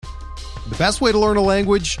The best way to learn a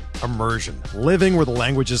language? Immersion. Living where the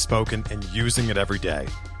language is spoken and using it every day.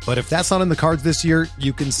 But if that's not in the cards this year,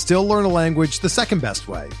 you can still learn a language the second best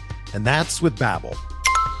way, and that's with Babbel.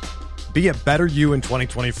 Be a better you in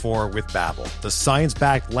 2024 with Babbel, the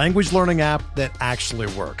science-backed language learning app that actually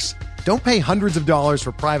works. Don't pay hundreds of dollars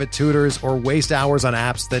for private tutors or waste hours on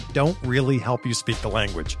apps that don't really help you speak the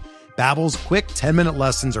language. Babbel's quick 10-minute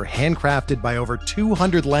lessons are handcrafted by over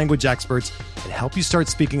 200 language experts and help you start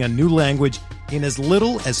speaking a new language in as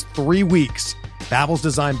little as 3 weeks. Babbel's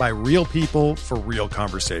designed by real people for real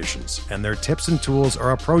conversations, and their tips and tools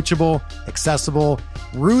are approachable, accessible,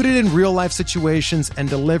 rooted in real-life situations, and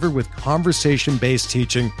delivered with conversation-based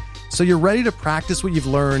teaching, so you're ready to practice what you've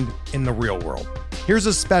learned in the real world. Here's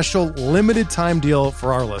a special limited-time deal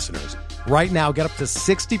for our listeners. Right now, get up to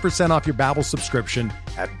 60% off your Babbel subscription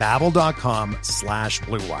at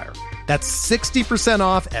babbel.com/Blue Wire. That's 60%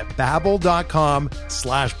 off at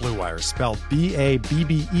babbel.com/Blue Wire, spelled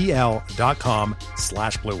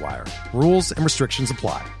BABBEL.com/Blue Wire. Rules and restrictions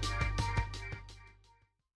apply.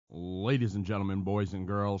 Ladies and gentlemen, boys and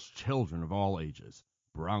girls, children of all ages,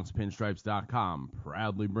 BronxPinstripes.com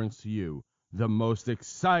proudly brings to you the most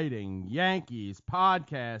exciting Yankees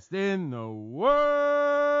podcast in the world,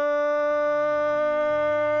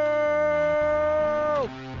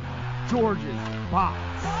 George's Box.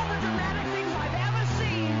 All the dramatic things I've ever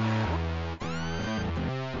seen.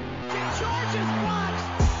 It's George's Box.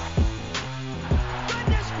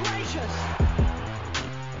 Goodness gracious.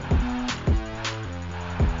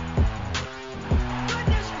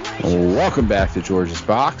 Goodness gracious. Welcome back to George's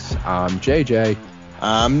Box. I'm JJ.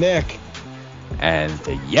 I'm Nick. And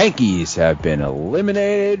the Yankees have been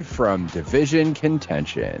eliminated from division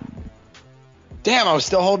contention. Damn, I was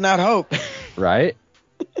still holding out hope. Right?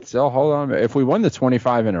 Still hold on. If we won the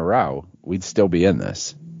 25 in a row, we'd still be in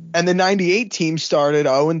this. And the 98 team started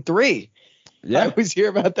 0-3. Yeah. I always hear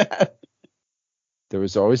about that. There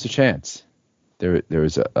was always a chance. There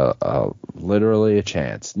was a literally a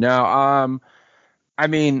chance. Now, I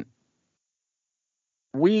mean,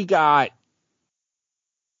 we didn't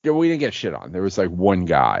get shit on. There was like one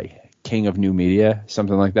guy, King of New Media,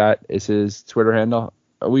 something like that is his Twitter handle.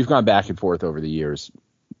 We've gone back and forth over the years.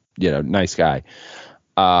 You know, nice guy.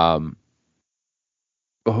 Who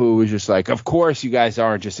was just like, of course you guys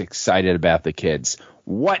aren't just excited about the kids.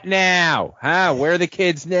 What now? Huh? Where are the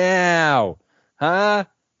kids now? Huh?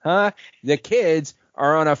 The kids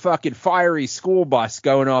are on a fucking fiery school bus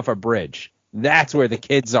going off a bridge. That's where the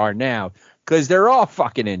kids are now, because they're all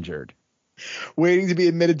fucking injured. Waiting to be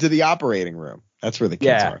admitted to the operating room. That's where the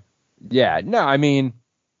kids are. Yeah. No, I mean,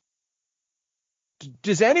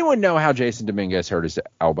 does anyone know how Jason Dominguez hurt his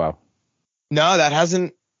elbow? No, that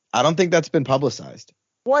hasn't. I don't think that's been publicized.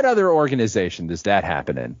 What other organization does that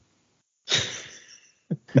happen in?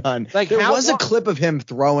 None. Like, there was a clip of him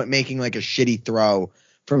making like a shitty throw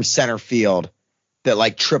from center field that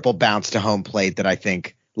like triple bounced to home plate that I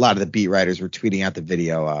think a lot of the beat writers were tweeting out the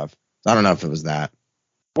video of. I don't know if it was that.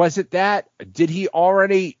 Was it that? Did he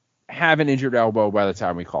already have an injured elbow by the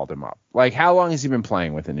time we called him up? Like, how long has he been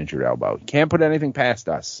playing with an injured elbow? Can't put anything past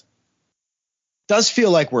us. Does feel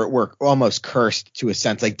like we're almost cursed to a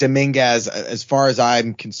sense. Like Dominguez, as far as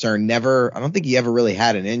I'm concerned, I don't think he ever really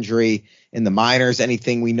had an injury in the minors,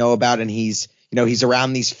 anything we know about. And he's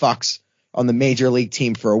around these fucks on the major league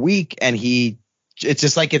team for a week, and it's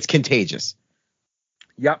just like it's contagious.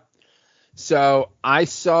 Yep. So I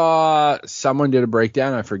saw someone did a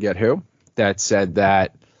breakdown, I forget who, that said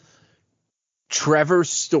that Trevor's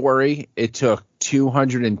story, it took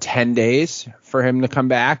 210 days for him to come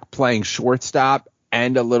back playing shortstop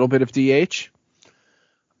and a little bit of DH.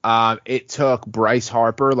 It took Bryce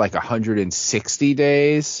Harper like 160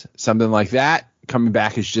 days, something like that, coming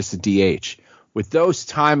back as just a DH. With those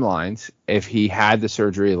timelines, if he had the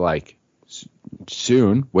surgery like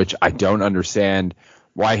soon, which I don't understand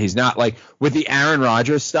why he's not, like with the Aaron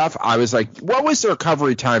Rodgers stuff, I was like, what was the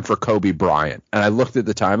recovery time for Kobe Bryant? And I looked at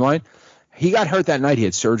the timeline. He got hurt that night. He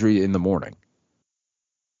had surgery in the morning.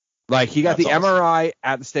 Like he got the MRI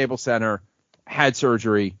at the Staples Center, had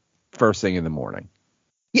surgery first thing in the morning.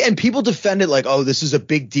 Yeah, and people defend it like, oh, this is a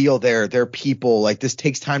big deal. They're people. Like this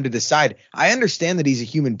takes time to decide. I understand that he's a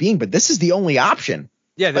human being, but this is the only option.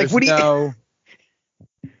 Yeah, there's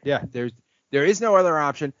there is no other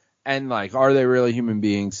option. And like, are they really human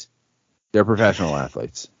beings? They're professional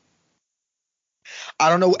athletes. I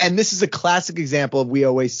don't know. And this is a classic example of, we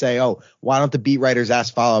always say, oh, why don't the beat writers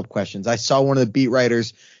ask follow-up questions? I saw one of the beat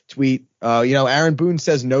writers tweet, Aaron Boone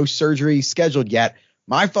says no surgery scheduled yet.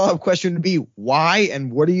 My follow-up question would be, why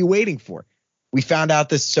and what are you waiting for? We found out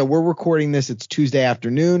this. So we're recording this. It's Tuesday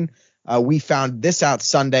afternoon. We found this out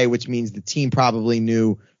Sunday, which means the team probably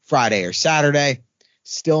knew Friday or Saturday.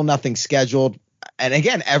 Still nothing scheduled. And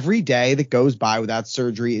again, every day that goes by without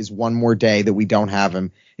surgery is one more day that we don't have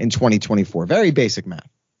him in 2024. Very basic math.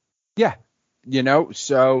 Yeah.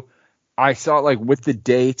 So I saw like with the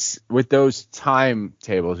dates, with those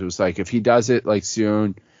timetables, it was like if he does it like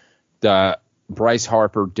soon, the Bryce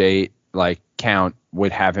Harper date like count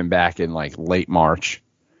would have him back in like late March.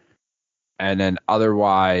 And then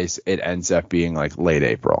otherwise it ends up being like late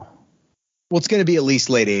April. Well, it's going to be at least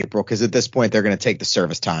late April because at this point they're going to take the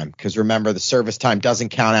service time. Because remember, the service time doesn't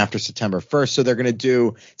count after September 1st. So they're going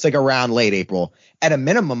to it's like around late April at a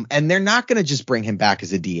minimum. And they're not going to just bring him back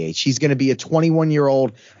as a DH. He's going to be a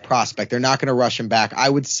 21-year-old prospect. They're not going to rush him back. I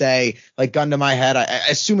would say, like gun to my head,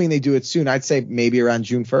 assuming they do it soon, I'd say maybe around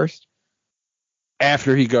June 1st.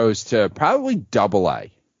 After he goes to probably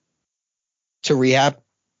Double-A. To rehab?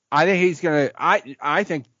 I think he's going to I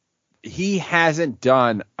think he hasn't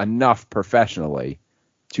done enough professionally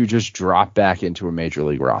to just drop back into a major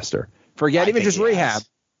league roster. Forget even just rehab.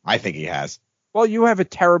 I think he has. Well, you have a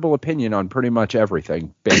terrible opinion on pretty much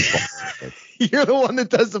everything baseball. You're the one that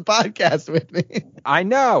does the podcast with me. I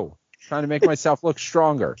know. Trying to make myself look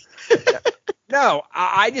stronger. No,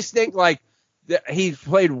 I just think like he's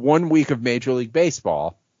played 1 week of Major League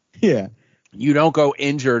Baseball. Yeah. You don't go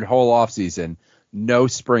injured whole offseason, no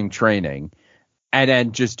spring training, and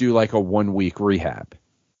then just do like a 1 week rehab.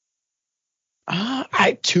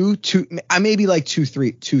 I maybe like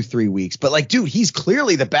 2-3 weeks, but like, dude, he's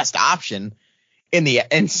clearly the best option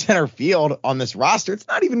in center field on this roster. It's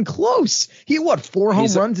not even close. He had 4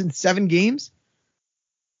 home runs in 7 games.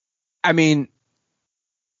 I mean,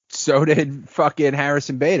 so did fucking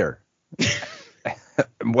Harrison Bader.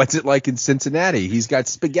 What's it like in Cincinnati? He's got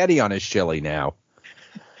spaghetti on his chili now.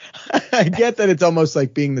 I get that it's almost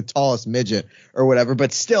like being the tallest midget or whatever,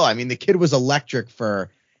 but still, I mean, the kid was electric for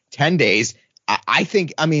 10 days. I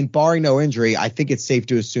think, barring no injury, I think it's safe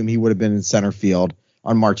to assume he would have been in center field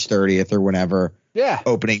on March 30th or whenever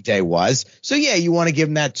opening day was. So, yeah, you want to give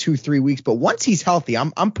him that 2-3 weeks. But once he's healthy,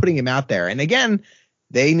 I'm putting him out there. And again,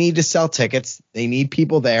 they need to sell tickets. They need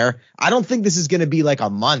people there. I don't think this is going to be like a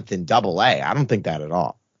month in Double-A. I don't think that at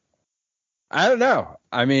all. I don't know.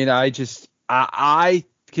 I mean, I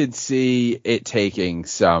could see it taking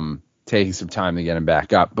some time to get him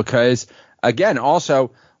back up because, again,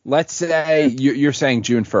 also, let's say you're saying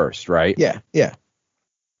June 1st, right? Yeah.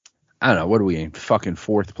 I don't know. What are we in? Fucking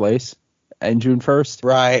 4th place in June 1st?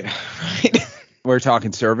 Right. We're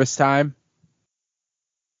talking service time.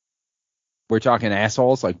 We're talking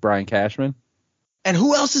assholes like Brian Cashman. And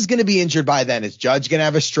who else is going to be injured by then? Is Judge going to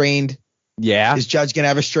have a strained? Yeah. Is Judge going to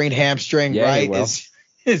have a strained hamstring? Yeah, right. He will.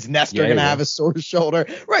 Is Nestor going to have a sore shoulder?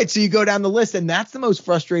 Right. So you go down the list, and that's the most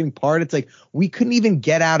frustrating part. It's like we couldn't even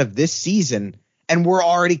get out of this season, and we're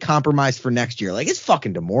already compromised for next year. Like, it's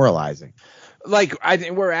fucking demoralizing. Like, I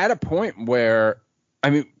think we're at a point where,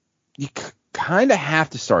 you kind of have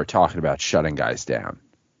to start talking about shutting guys down.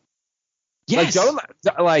 Yes.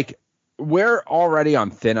 Like, we're already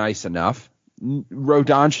on thin ice enough.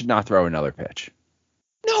 Rodon should not throw another pitch.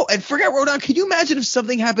 No, and forget Rodon. Could you imagine if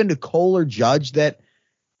something happened to Cole or Judge that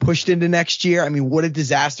pushed into next year? I mean, what a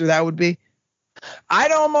disaster that would be.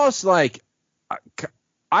 I'd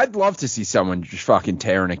love to see someone just fucking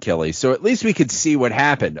tear an Achilles, so at least we could see what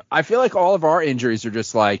happened. I feel like all of our injuries are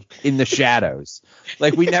just like in the shadows.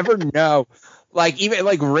 Like we never know. Like even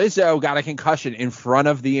like Rizzo got a concussion in front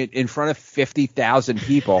of 50,000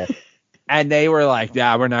 people, and they were like,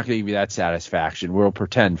 "Nah, we're not going to give you that satisfaction. We'll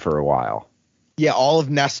pretend for a while." Yeah, all of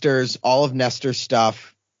Nestor's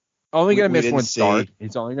stuff. Only going to miss one start.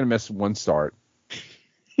 He's only going to miss one start.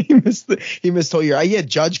 He missed whole year. Yeah,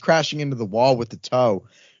 Judge crashing into the wall with the toe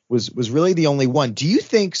was really the only one. Do you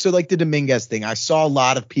think so? Like the Dominguez thing, I saw a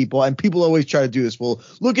lot of people, and people always try to do this. Well,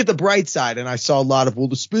 look at the bright side, and I saw a lot of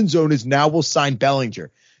the spin zone is now we'll sign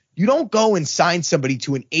Bellinger. You don't go and sign somebody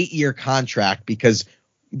to an 8-year contract because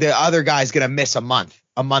the other guy's gonna miss a month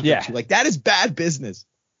or two. Like that is bad business.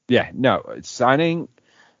 Yeah, no, signing.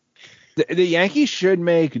 The Yankees should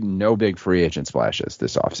make no big free agent splashes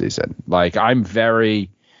this offseason. Like anything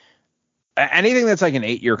that's like an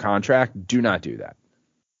 8-year contract, do not do that.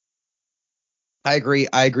 I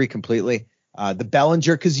agree completely. The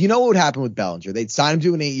Bellinger, because you know what would happen with Bellinger? They'd sign him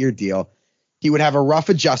to an 8-year deal. He would have a rough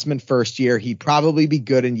adjustment first year. He'd probably be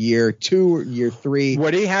good in year 2 or year 3.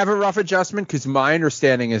 Would he have a rough adjustment? Because my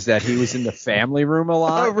understanding is that he was in the family room a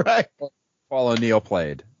lot. Oh, right. Paul O'Neill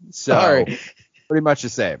played. So pretty much the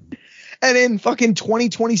same. And in fucking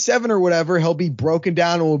 2027 or whatever, he'll be broken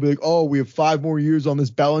down and we'll be like, oh, we have 5 more years on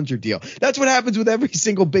this Bellinger deal. That's what happens with every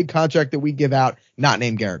single big contract that we give out, not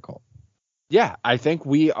named Garrett Cole. Yeah, I think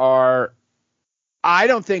we are. I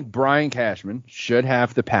don't think Brian Cashman should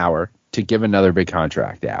have the power to give another big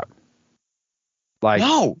contract out. Like,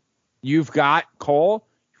 No. you've got Cole,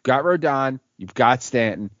 you've got Rodon, you've got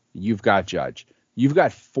Stanton, you've got Judge. You've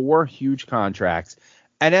got 4 huge contracts.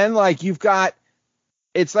 And then, like, you've got,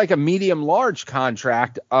 it's like a medium-large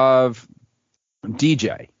contract of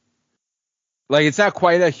DJ. Like, it's not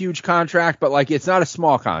quite a huge contract, but, like, it's not a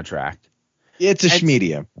small contract. It's a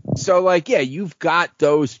schmedium. So, like, yeah, you've got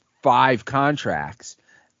those 5 contracts.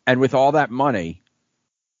 And with all that money,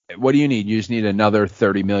 what do you need? You just need another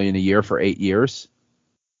 $30 million a year for 8 years?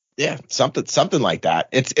 Yeah, something like that.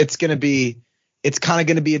 It's kind of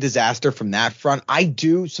going to be a disaster from that front.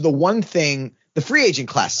 So the one thing, the free agent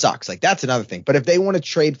class sucks. Like, that's another thing. But if they want to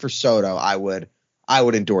trade for Soto, I would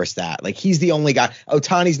endorse that. Like, he's the only guy.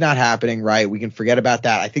 Ohtani's not happening, right? We can forget about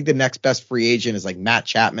that. I think the next best free agent is like Matt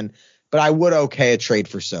Chapman, but I would okay a trade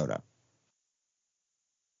for Soto.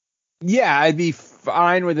 Yeah, I'd be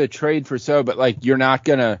fine with a trade for Soto, but like, you're not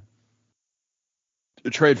gonna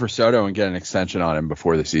trade for Soto and get an extension on him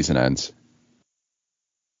before the season ends.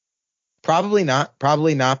 Probably not.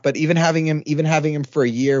 But even having him for a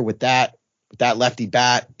year with that lefty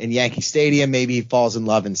bat in Yankee Stadium, maybe he falls in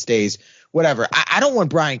love and stays. Whatever. I don't want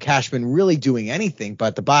Brian Cashman really doing anything,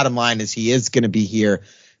 but the bottom line is he is going to be here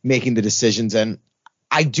making the decisions. And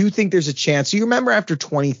I do think there's a chance. So you remember after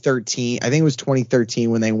 2013, I think it was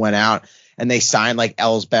 2013 when they went out and they signed like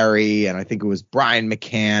Ellsbury and I think it was Brian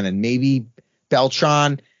McCann and maybe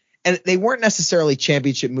Beltran. And they weren't necessarily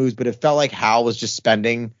championship moves, but it felt like Hal was just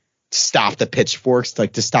spending to stop the pitchforks,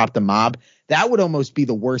 like to stop the mob. That would almost be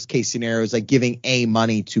the worst case scenario, is like giving A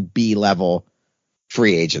money to B level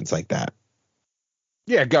free agents like that.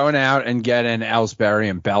 Yeah, going out and getting Ellsbury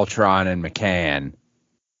and Beltran and McCann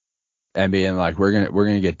and being like, we're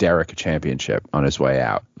gonna get Derek a championship on his way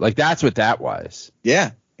out. Like, that's what that was.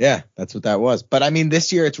 Yeah, that's what that was. But I mean,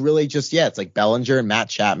 this year it's really just, it's like Bellinger and Matt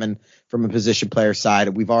Chapman from a position player side.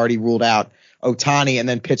 We've already ruled out Ohtani, and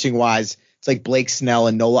then pitching wise, it's like Blake Snell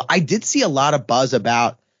and Nola. I did see a lot of buzz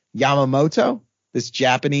about Yamamoto, this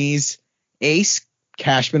Japanese ace.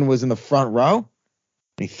 Cashman was in the front row.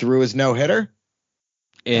 He threw his no hitter.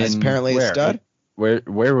 That's apparently a stud.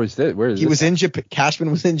 Where was this? Where is he this was in Japan?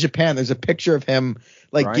 Cashman was in Japan. There's a picture of him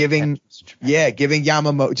like Brian giving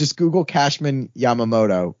Yamamoto. Just Google Cashman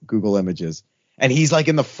Yamamoto, Google Images, and he's like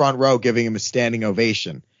in the front row giving him a standing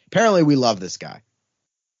ovation. Apparently, we love this guy.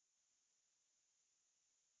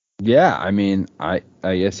 Yeah, I mean, I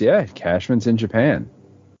guess, yeah, Cashman's in Japan.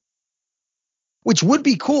 Which would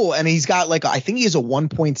be cool, and he's got like, I think he has a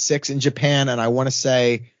 1.6 in Japan, and I want to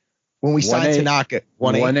say when we signed Tanaka,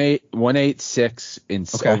 1.86 in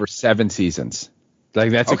over 7 seasons. Like,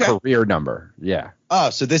 that's a career number. Yeah. Oh,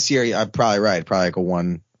 so this year I'm probably right, probably like a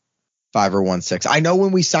 1.5 or 1.6. I know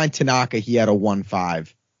when we signed Tanaka, he had a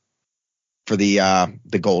 1.5 for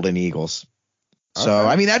the Golden Eagles. So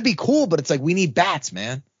I mean, that'd be cool, but it's like we need bats,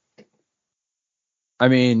 man. I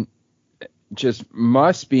mean, just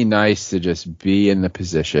must be nice to just be in the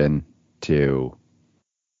position to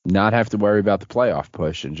not have to worry about the playoff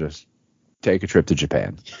push and just take a trip to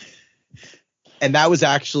Japan. And that was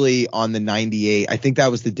actually on the 98. I think that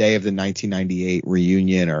was the day of the 1998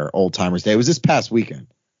 reunion or Old Timers Day. It was this past weekend.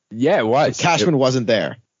 Yeah, it was. So Cashman wasn't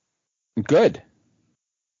there. Good.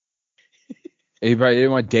 He probably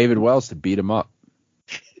didn't want David Wells to beat him up.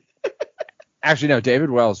 Actually, no,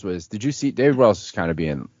 David Wells was. Did you see? David Wells was kind of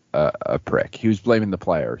being a prick. He was blaming the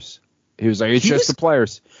players. He was like, it's just the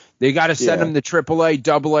players. They got to send him to AAA,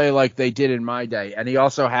 AA like they did in my day. And he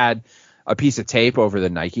also had a piece of tape over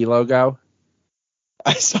the Nike logo.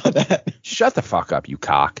 I saw that. Shut the fuck up, you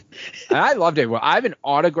cock. And I love David Wells. I have an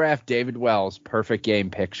autographed David Wells perfect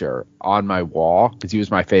game picture on my wall because he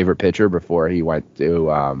was my favorite pitcher before he went to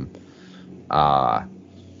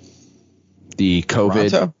the COVID.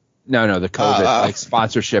 Toronto? No, the COVID like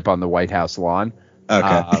sponsorship on the White House lawn.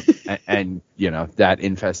 Okay. And you know, that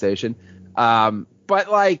infestation. But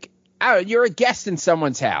like, you're a guest in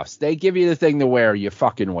someone's house. They give you the thing to wear. You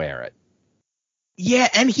fucking wear it. Yeah,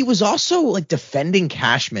 and he was also like defending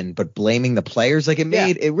Cashman, but blaming the players. Like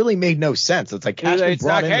it really made no sense. It's like Cashman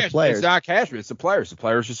brought in the players. It's not Cashman. It's the players. The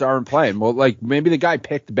players just aren't playing. Well, like maybe the guy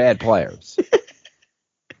picked bad players.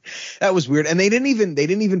 That was weird. And they didn't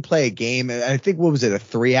even play a game. I think, what was it, a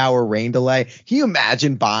 3-hour rain delay? Can you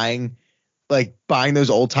imagine buying those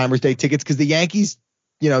Old Timers Day tickets? Because the Yankees,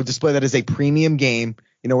 display that as a premium game,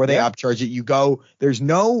 where they upcharge it. You go, there's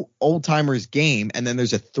no Old Timers game, and then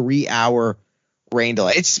there's a 3-hour rain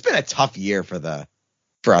delay. It's just been a tough year for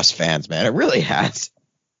us fans, man. It really has.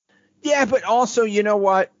 Yeah, but also, you know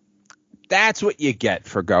what? That's what you get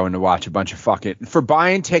for going to watch a bunch of for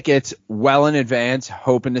buying tickets well in advance,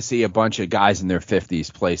 hoping to see a bunch of guys in their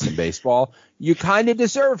 50s play some baseball. You kind of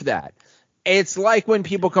deserve that. It's like when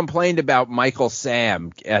people complained about Michael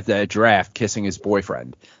Sam at the draft kissing his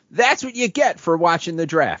boyfriend. That's what you get for watching the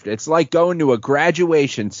draft. It's like going to a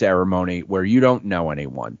graduation ceremony where you don't know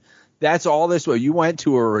anyone. That's all this was. You went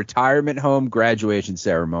to a retirement home graduation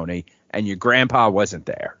ceremony and your grandpa wasn't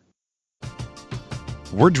there.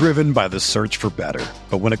 We're driven by the search for better.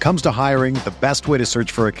 But when it comes to hiring, the best way to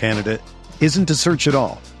search for a candidate isn't to search at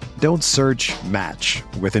all. Don't search, match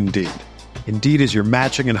with Indeed. Indeed is your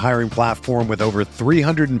matching and hiring platform with over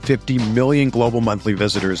 350 million global monthly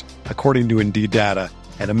visitors, according to Indeed data,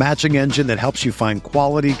 and a matching engine that helps you find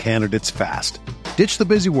quality candidates fast. Ditch the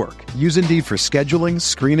busy work. Use Indeed for scheduling,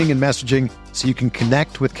 screening, and messaging so you can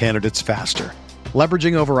connect with candidates faster.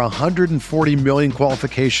 Leveraging over 140 million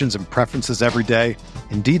qualifications and preferences every day,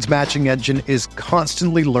 Indeed's matching engine is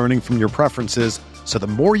constantly learning from your preferences, so the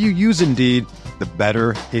more you use Indeed, the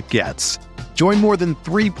better it gets. Join more than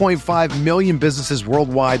 3.5 million businesses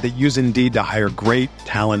worldwide that use Indeed to hire great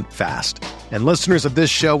talent fast. And listeners of this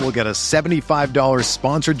show will get a $75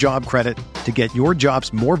 sponsored job credit to get your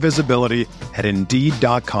jobs more visibility at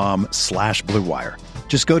Indeed.com/Blue Wire.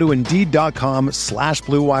 Just go to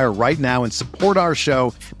Indeed.com/Blue Wire right now and support our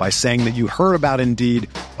show by saying that you heard about Indeed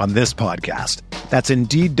on this podcast. That's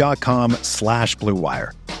Indeed.com/Blue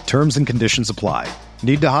Wire. Terms and conditions apply.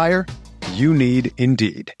 Need to hire? You need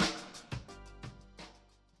Indeed.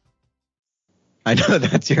 I know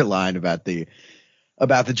that's your line about the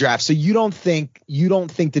draft. So you don't think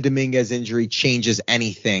the Dominguez injury changes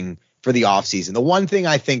anything for the offseason? The one thing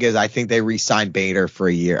I think they re-sign Bader for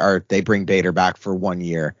a year, or they bring Bader back for 1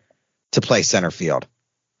 year to play center field.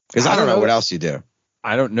 Because I don't know what else you do.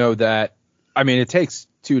 I don't know that. I mean, it takes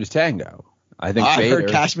two to tango. I think I heard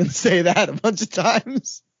Cashman say that a bunch of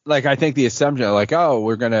times. Like, I think the assumption, like, oh,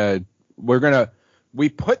 we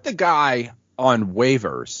put the guy on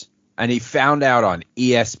waivers and he found out on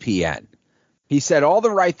ESPN. He said all the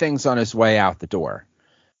right things on his way out the door.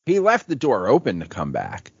 He left the door open to come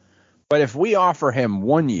back. But if we offer him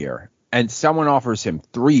 1 year and someone offers him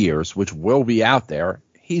 3 years, which will be out there,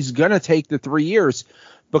 he's going to take the 3 years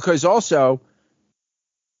because also,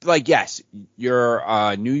 like, yes, you're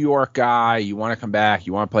a New York guy. You want to come back.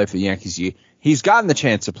 You want to play for the Yankees. He's gotten the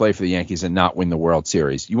chance to play for the Yankees and not win the World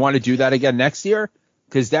Series. You want to do that again next year?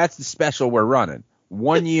 Because that's the special we're running.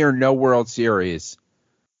 1 year, no World Series.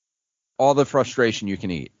 All the frustration you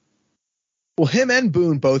can eat. Well, him and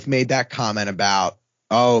Boone both made that comment about,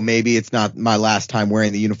 oh, maybe it's not my last time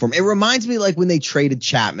wearing the uniform. It reminds me like when they traded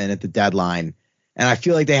Chapman at the deadline, and I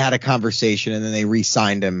feel like they had a conversation and then they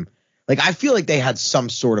re-signed him. Like, I feel like they had some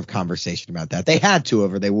sort of conversation about that. They had to,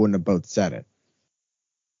 or they wouldn't have both said it.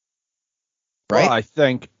 Right? Well, I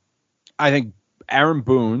think Aaron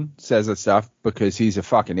Boone says that stuff because he's a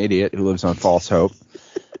fucking idiot who lives on false hope.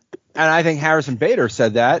 And I think Harrison Bader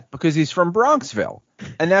said that because he's from Bronxville.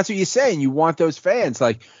 And that's what you say. And you want those fans.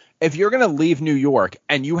 Like, if you're going to leave New York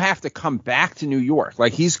and you have to come back to New York,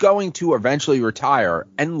 like, he's going to eventually retire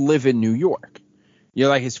and live in New York. You know,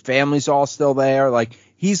 like, his family's all still there. Like,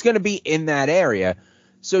 he's going to be in that area.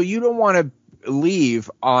 So you don't want to leave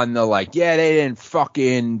on the, like, yeah, they didn't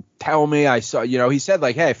fucking tell me. I saw, you know, he said,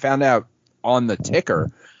 like, hey, I found out on the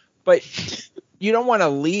ticker. But you don't want to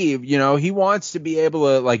leave. You know, he wants to be able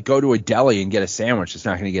to, like, go to a deli and get a sandwich that's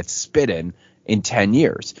not going to get spit in 10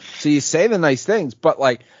 years. So you say the nice things, but,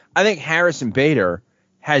 like, I think Harrison Bader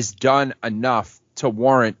has done enough to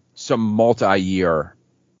warrant some multi-year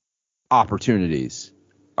opportunities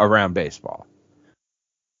around baseball.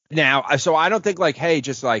 Now, so I don't think, like, hey,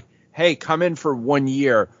 just like, hey, come in for 1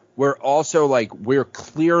 year. We're also, like, we're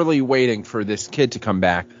clearly waiting for this kid to come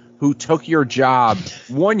back who took your job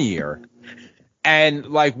 1 year. And,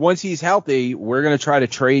 like, once he's healthy, we're going to try to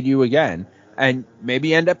trade you again and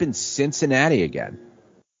maybe end up in Cincinnati again.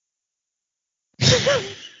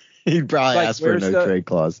 He'd probably Like, ask for a no trade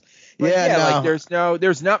clause. Yeah, no. Like,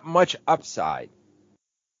 there's not much upside.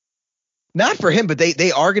 Not for him, but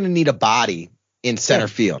they are going to need a body in center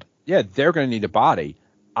field. Yeah, they're going to need a body.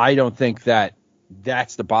 I don't think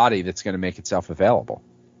that's the body that's going to make itself available.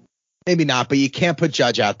 Maybe not, but you can't put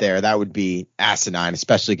Judge out there. That would be asinine,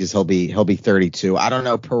 especially because he'll be 32. I don't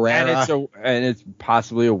know, Pereira. And it's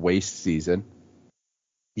possibly a waste season.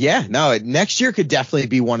 Yeah, no, next year could definitely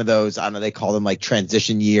be one of those. I don't know, they call them like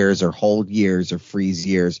transition years or hold years or freeze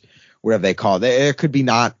years, whatever they call it. There could be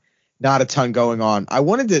not a ton going on. I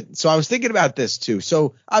was thinking about this too.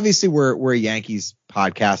 So obviously we're a Yankees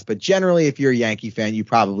podcast, but generally if you're a Yankee fan, you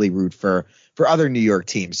probably root for other New York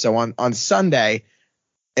teams. So on Sunday,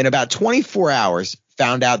 in about 24 hours,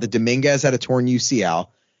 found out that Dominguez had a torn UCL.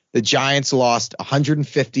 The Giants lost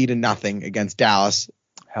 150-0 against Dallas.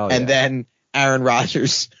 Hell yeah. And then Aaron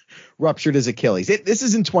Rodgers ruptured his Achilles. This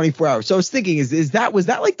is in 24 hours. So I was thinking, was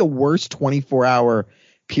that like the worst 24-hour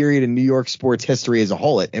period in New York sports history as a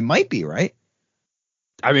whole? It might be, right?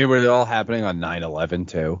 I mean, was it all happening on 9/11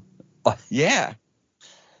 too? Yeah.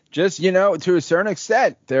 Just, to a certain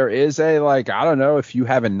extent, there is a, I don't know if you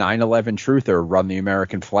have a 9/11 truther run the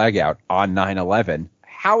American flag out on 9/11.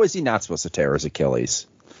 How is he not supposed to tear his Achilles?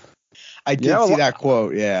 I did see that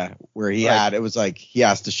quote, yeah, where he asked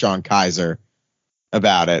Deshaun Kaiser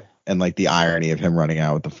about it and the irony of him running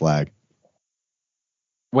out with the flag.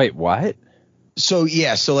 Wait, what? So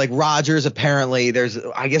Rodgers, apparently there's,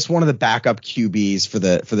 I guess, one of the backup QBs for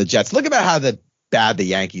the Jets. Look about how bad the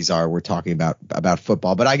Yankees are. We're talking about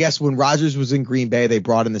football, but I guess when Rodgers was in Green Bay, they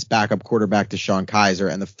brought in this backup quarterback, Deshaun Kaiser,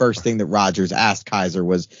 and the first thing that Rodgers asked Kaiser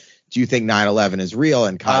was, do you think 9/11 is real?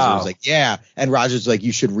 And Kaiser was like, yeah. And Rodgers was like,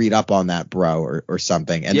 you should read up on that, bro, or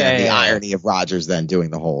something. And then the irony of Rodgers then doing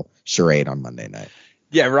the whole charade on Monday night.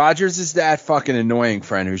 Yeah, Rodgers is that fucking annoying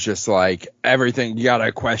friend who's just everything. You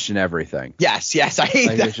gotta question everything. Yes, I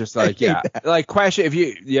hate that. It's just question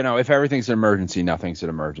if everything's an emergency, nothing's an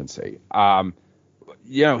emergency.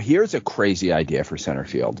 Here's a crazy idea for center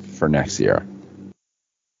field for next year.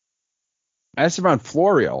 Esteban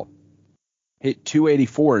Florial hit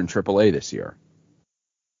 284 in AAA this year.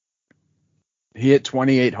 He hit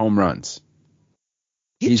 28 home runs.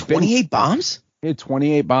 He's 28 bombs? He hit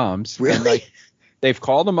 28 bombs. Really? And they've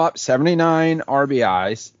called him up, 79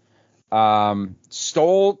 RBIs,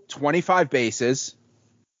 stole 25 bases,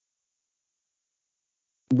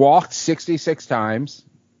 walked 66 times.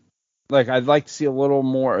 I'd like to see a little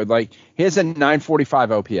more. He has a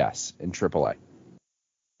 945 OPS in AAA.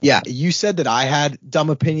 Yeah, you said that I had dumb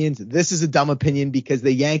opinions. This is a dumb opinion because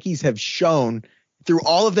the Yankees have shown through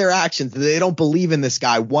all of their actions that they don't believe in this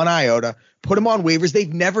guy one iota. Put him on waivers.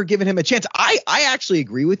 They've never given him a chance. I actually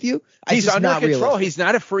agree with you. He's under control. Realistic. He's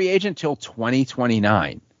not a free agent till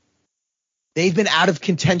 2029. They've been out of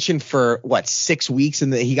contention for 6 weeks,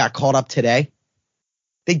 and he got called up today.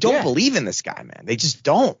 They don't believe in this guy, man. They just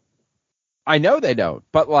don't. I know they don't,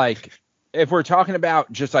 but if we're talking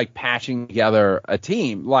about just patching together a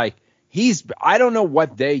team, I don't know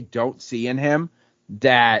what they don't see in him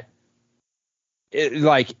that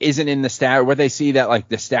isn't in the stat, what they see that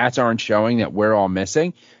the stats aren't showing that we're all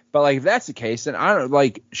missing. But if that's the case, then I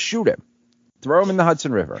don't shoot him, throw him in the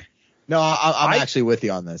Hudson River. No, I'm actually with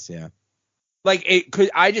you on this. Yeah.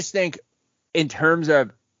 I just think in terms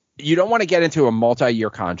of, you don't want to get into a multi-year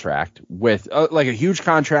contract with a huge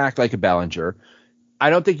contract like a Bellinger. I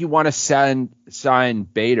don't think you want to sign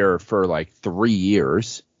Bader for 3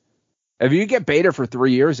 years. If you get Bader for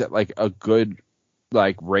 3 years at a good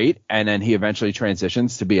rate, and then he eventually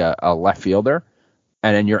transitions to be a left fielder,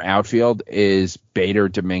 and then your outfield is Bader,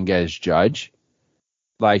 Dominguez, Judge.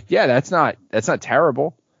 That's not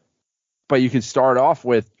terrible. But you can start off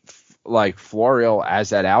with Florial as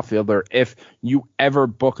that outfielder if you ever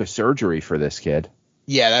book a surgery for this kid.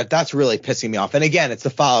 Yeah, that's really pissing me off. And again, it's the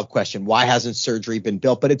follow-up question. Why hasn't surgery been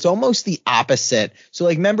built? But it's almost the opposite. So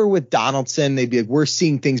remember with Donaldson, they'd be like, we're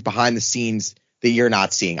seeing things behind the scenes that you're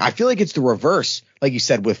not seeing. I feel like it's the reverse, like you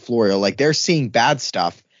said, with Florial. They're seeing bad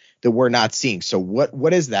stuff that we're not seeing. So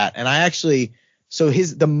what is that? And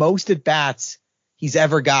the most at bats he's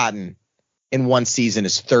ever gotten in one season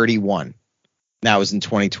is 31. That was in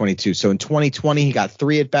 2022. So in 2020, he got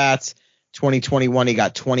 3 at bats. 2021, he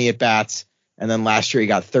got 20 at bats. And then last year he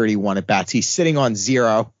got 31 at bats. He's sitting on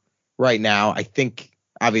 0 right now. I think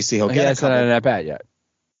obviously he'll get a couple. Not an at bat yet.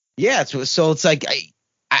 Yeah. So it's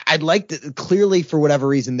I'd like to, clearly for whatever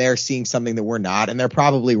reason they're seeing something that we're not, and they're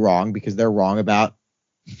probably wrong because they're wrong about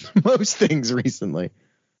most things recently.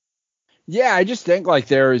 Yeah. I just think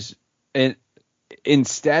there's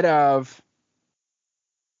instead of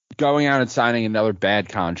going out and signing another bad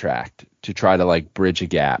contract to try to bridge a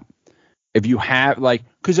gap, if you have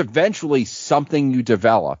because eventually something you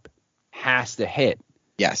develop has to hit.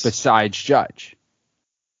 Yes. Besides Judge.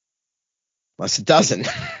 Unless it doesn't.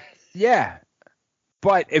 Yeah.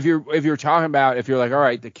 But if you're talking about, if you're all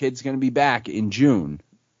right, the kid's going to be back in June,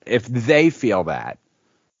 if they feel that,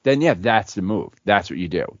 then yeah, that's the move. That's what you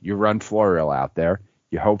do. You run Florial out there.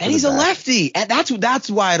 You hope. And he's a lefty. And that's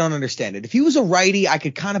why I don't understand it. If he was a righty, I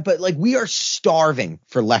could kind of, but we are starving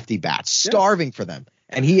for lefty bats, starving for them.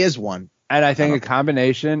 And he is one. And I think a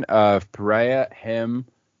combination of Perea, him,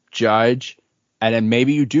 Judge, and then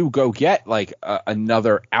maybe you do go get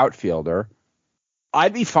another outfielder.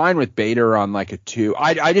 I'd be fine with Bader on a 2.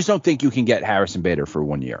 I just don't think you can get Harrison Bader for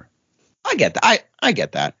 1 year. I get that. I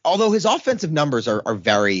get that. Although his offensive numbers are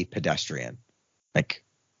very pedestrian. Like,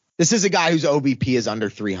 this is a guy whose OBP is under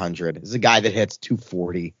 300. This is a guy that hits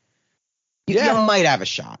 240. You might have a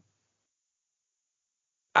shot.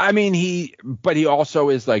 I mean, but he also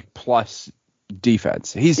is like plus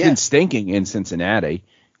defense. He's been stinking in Cincinnati.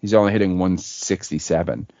 He's only hitting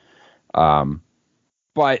 167.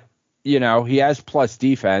 But, you know, he has plus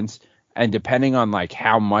defense, and depending on like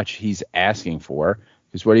how much he's asking for,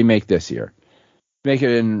 because what do you make this year? Make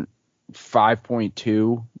it in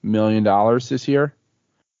 $5.2 million this year.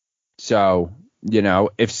 So, you know,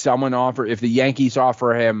 if the Yankees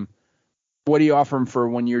offer him, what do you offer him for a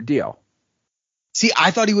 1-year deal? See,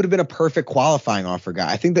 I thought he would have been a perfect qualifying offer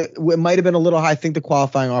guy. I think that it might have been a little high. I think the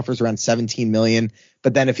qualifying offer is around $17 million.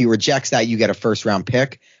 But then if he rejects that, you get a first round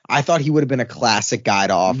pick. I thought he would have been a classic guy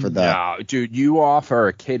to offer the. No, dude, you offer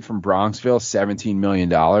a kid from Bronxville $17 million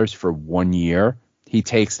for 1 year. He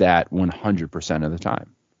takes that 100% of the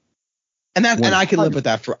time. And I could live with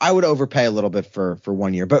that. I would overpay a little bit for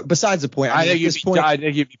 1 year. But besides the point, I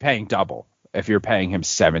think you'd be paying double if you're paying him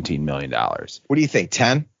 $17 million. What do you think?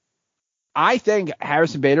 10? I think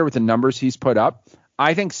Harrison Bader, with the numbers he's put up,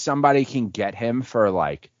 I think somebody can get him for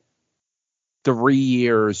like 3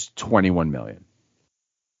 years, $21 million.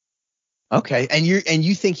 Okay, and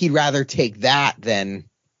you think he'd rather take that than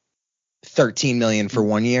 $13 million for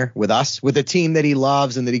 1 year with us, with a team that he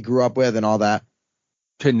loves and that he grew up with and all that?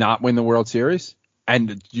 To not win the World Series,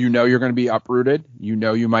 and you know you're going to be uprooted. You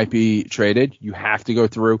know you might be traded. You have to go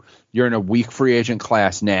through. You're in a weak free agent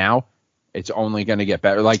class now. It's only going to get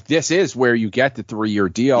better. Like, this is where you get the 3-year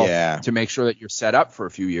deal to make sure that you're set up for a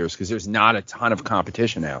few years, because there's not a ton of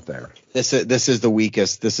competition out there. This is the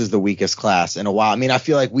weakest. This is the weakest class in a while. I mean, I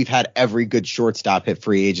feel like we've had every good shortstop hit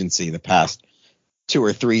free agency the past 2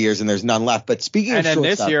 or 3 years, and there's none left. But speaking of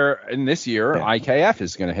shortstop, this year, IKF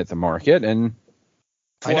is going to hit the market, and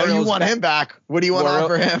I know you want him back. What do you want to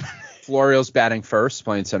offer him? Florial's batting first,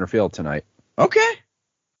 playing center field tonight. Okay.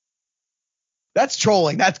 That's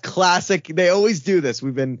trolling. That's classic. They always do this.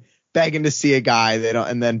 We've been begging to see a guy,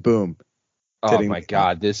 and then boom. Oh my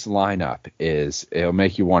God, this lineup it'll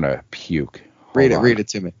make you want to puke. Read it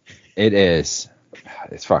to me. It's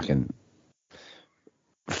fucking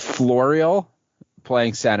Florial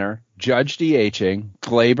playing center, Judge DHing,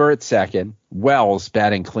 Glaber at second, Wells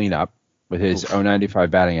batting cleanup with his 0.95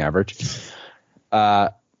 batting average.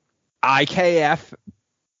 IKF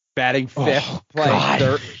batting fifth,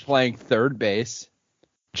 playing third base.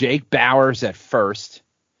 Jake Bowers at first.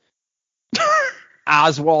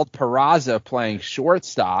 Oswald Peraza playing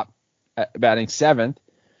shortstop, batting seventh.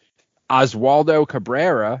 Oswaldo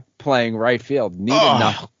Cabrera playing right field. Need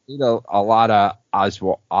a lot of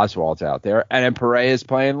Oswalds out there. And then Perez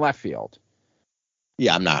playing left field.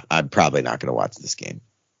 Yeah, I'm probably not going to watch this game.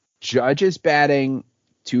 Judge is batting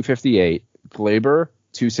 258. Glaber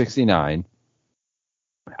 269.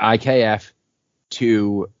 IKF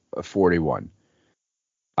 241.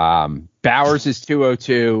 Bowers is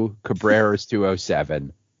 202. Cabrera is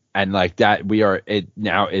 207. And like that,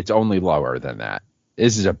 it's only lower than that.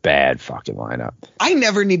 This is a bad fucking lineup. I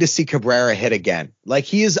never need to see Cabrera hit again. Like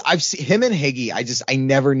I've seen him and Higgy. I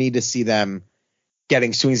never need to see them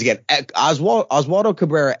getting swings again. Oswaldo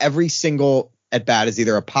Cabrera, every single at bat is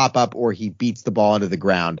either a pop up or he beats the ball into the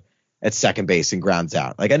ground at second base and grounds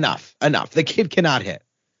out. Like enough. The kid cannot hit.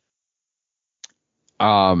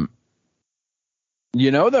 You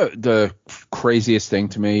know the craziest thing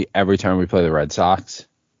to me every time we play the Red Sox?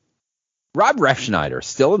 Rob Refsnyder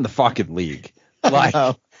still in the fucking league. Like,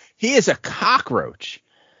 he is a cockroach.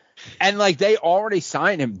 And like, they already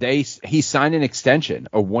signed him. He signed an extension,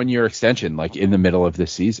 a 1-year extension, like in the middle of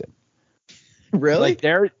this season. Really?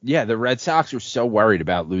 Like the Red Sox were so worried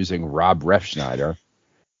about losing Rob Refsnyder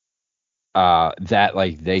that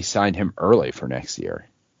like they signed him early for next year.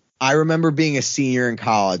 I remember being a senior in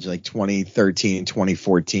college, like 2013,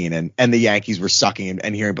 2014, and the Yankees were sucking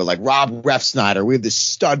and hearing, but like Rob Refsnyder, we have this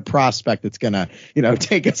stud prospect that's gonna,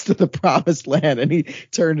 take us to the promised land, and he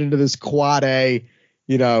turned into this quad A,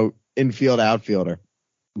 infield outfielder.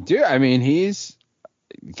 Dude, I mean, he's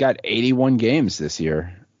got 81 games this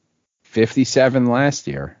year, 57 last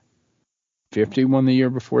year, 51 the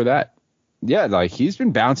year before that. Yeah, like he's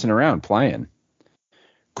been bouncing around playing.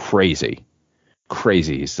 Crazy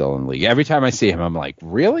he's still in the league. Every time I see him, I'm like,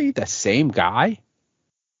 really? The same guy?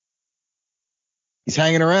 He's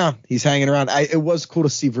hanging around. It was cool to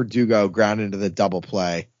see Verdugo ground into the double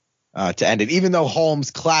play to end it, even though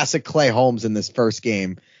classic Clay Holmes in this first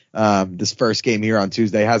game here on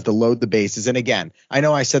Tuesday, has to load the bases. And again, I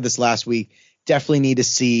know I said this last week, definitely need to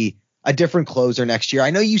see a different closer next year. I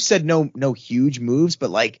know you said no huge moves, but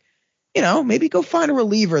like maybe go find a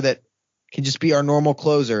reliever that can just be our normal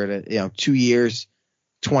closer at 2 years,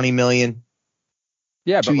 20 million.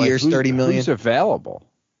 Yeah, 2 years, 30 million. Who's available?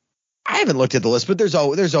 I haven't looked at the list, but there's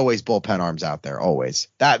always bullpen arms out there. Always.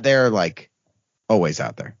 That they're like always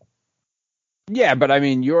out there. Yeah, but I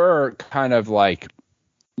mean, you're kind of like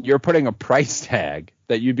you're putting a price tag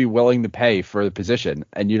that you'd be willing to pay for the position,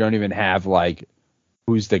 and you don't even have like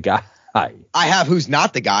who's the guy. I have who's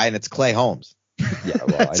not the guy, and it's Clay Holmes. Yeah,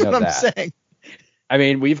 well, That's I know what I'm that. saying. I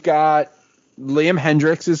mean, we've got Liam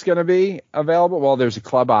Hendricks is going to be available. Well, there's a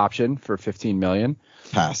club option for $15 million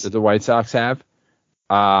Pass. that the White Sox have.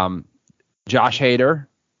 Josh Hader,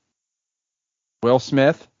 Will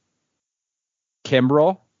Smith,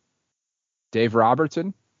 Kimbrel, Dave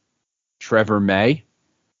Robertson, Trevor May,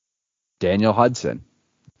 Daniel Hudson,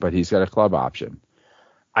 but he's got a club option.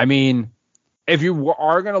 I mean, if you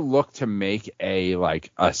are going to look to make a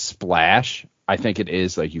splash, I think it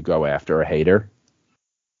is like you go after a Hader.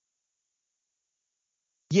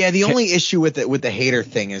 Yeah, the only issue with the Hader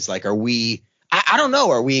thing is like, are we? I don't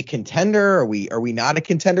know. Are we a contender? Are we not a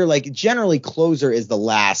contender? Like generally, closer is the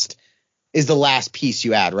last piece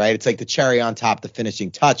you add, right? It's like the cherry on top, the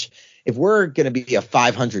finishing touch. If we're going to be a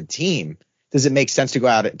 500 team, does it make sense to go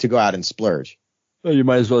out and splurge? Well, you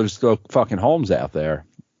might as well just throw fucking Holmes out there.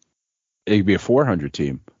 It could be a 400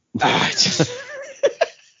 team.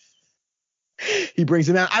 He brings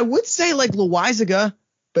him out. I would say like Loaizaga,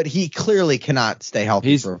 but he clearly cannot stay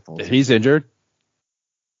healthy for a full season. He's injured.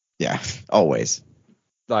 Yeah, always.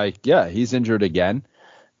 He's injured again.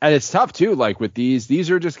 And it's tough too. Like with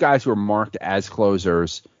these are just guys who are marked as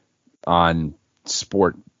closers on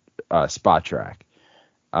Spot Track.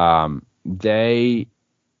 They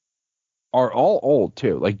are all old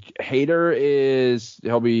too. Like Hader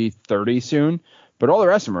he'll be 30 soon, but all the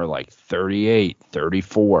rest of them are like 38,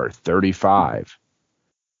 34, 35.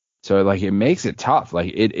 So like it makes it tough.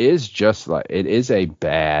 Like it is a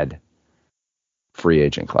bad free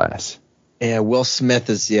agent class. Yeah, Will Smith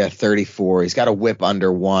is 34. He's got a whip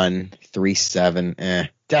under 1.37.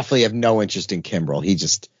 Definitely have no interest in Kimbrel. He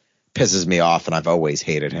just pisses me off, and I've always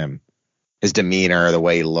hated him. His demeanor, the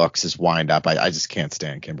way he looks, his wind up. I just can't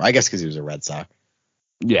stand Kimbrel. I guess because he was a Red Sox.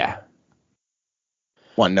 Yeah.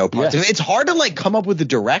 No part. Yeah. It's hard to come up with the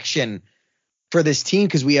direction for this team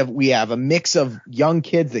because we have a mix of young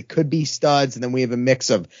kids that could be studs, and then we have a mix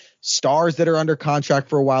of stars that are under contract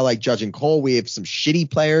for a while, like Judge and Cole. We have some shitty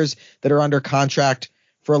players that are under contract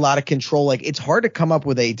for a lot of control. Like it's hard to come up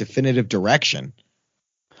with a definitive direction.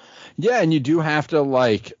 Yeah, and you do have to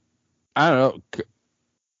I don't know.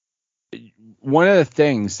 One of the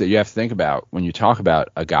things that you have to think about when you talk about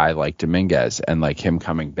a guy like Dominguez and him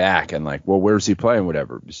coming back and where's he playing,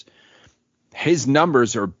 whatever, his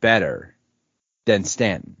numbers are better than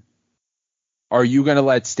Stanton. Are you going to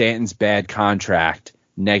let Stanton's bad contract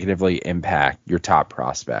negatively impact your top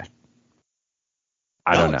prospect?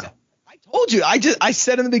 I don't know. I told you. I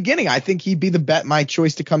said in the beginning, I think he'd be my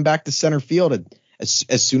choice to come back to center field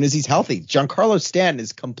as soon as he's healthy. Giancarlo Stanton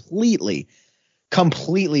is completely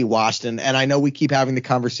washed. And I know we keep having the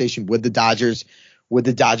conversation with the Dodgers. Would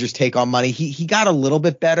the Dodgers take on money? He got a little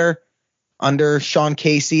bit better under Sean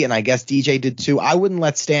Casey, and I guess DJ did too. I wouldn't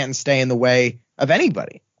let Stanton stay in the way of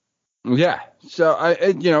anybody. Yeah. So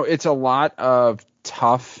it's a lot of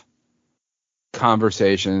tough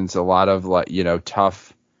conversations, a lot of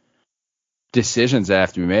tough decisions that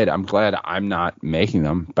have to be made. I'm glad I'm not making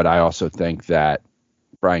them, but I also think that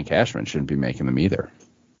Brian Cashman shouldn't be making them either.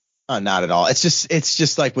 Not at all. It's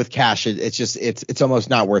just like with Cash. It's almost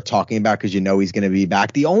not worth talking about because he's going to be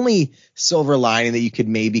back. The only silver lining that you could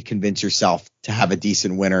maybe convince yourself to have a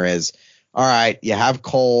decent winner is, all right, you have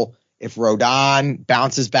Cole. If Rodon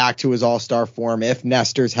bounces back to his all-star form, if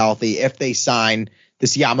Nestor's healthy, if they sign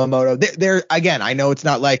this Yamamoto, there again, I know it's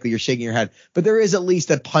not likely. You're shaking your head, but there is at least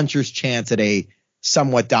a puncher's chance at a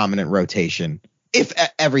somewhat dominant rotation if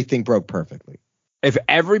everything broke perfectly. If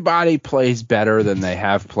everybody plays better than they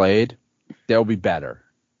have played, they'll be better.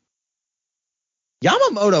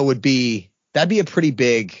 Yamamoto that'd be a pretty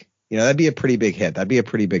big hit. That'd be a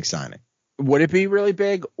pretty big signing. Would it be really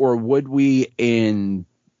big, or would we in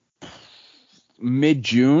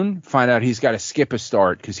mid-June find out he's got to skip a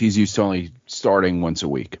start because he's used to only starting once a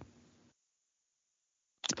week?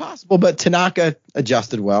 It's possible, but Tanaka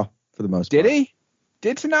adjusted well for the most part. Did he?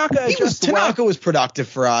 Did Tanaka adjust well? Tanaka was productive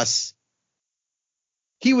for us.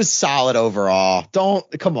 He was solid overall.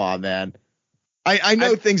 Come on, man. I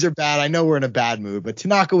know things are bad. I know we're in a bad mood, but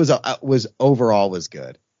Tanaka was overall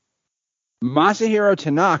good. Masahiro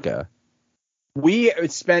Tanaka, we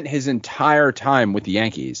spent his entire time with the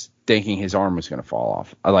Yankees thinking his arm was going to fall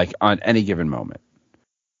off, on any given moment.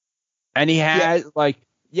 And he had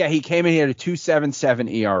he came in, he had a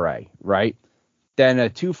 2.77 ERA, right? Then a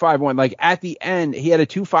 2.51. Like at the end, he had a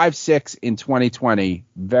 2.56 in 2020,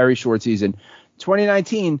 very short season.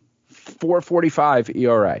 2019, 4.45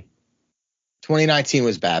 ERA. 2019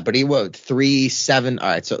 was bad, but he 3.7. All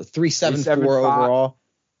right, so 3.74 overall.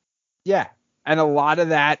 Yeah, and a lot of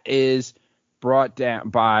that is brought down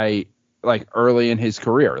by like early in his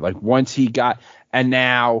career. Like once he got, and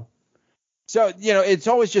now, so it's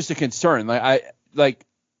always just a concern. Like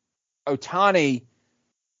Ohtani,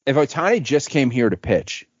 if Ohtani just came here to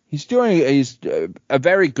pitch, he's a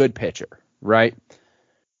very good pitcher, right?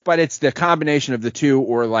 But it's the combination of the two,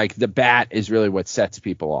 or like the bat is really what sets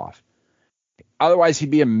people off. Otherwise, he'd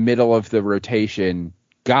be a middle of the rotation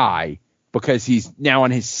guy because he's now on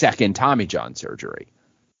his second Tommy John surgery.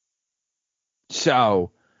 So,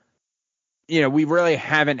 we really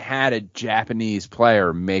haven't had a Japanese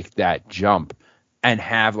player make that jump and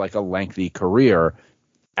have like a lengthy career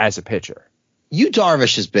as a pitcher. Yu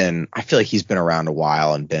Darvish I feel like he's been around a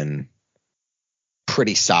while and been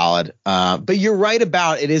pretty solid. But you're right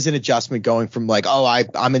about it is an adjustment going from like,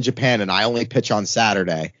 I'm in Japan and I only pitch on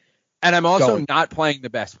Saturday. And I'm also not playing the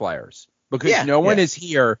best players because no one is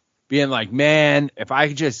here being like, man, if I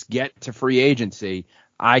could just get to free agency,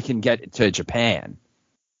 I can get to Japan.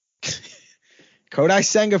 Kodai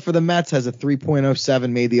Senga for the Mets has a 3.07,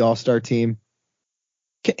 made the All-Star team.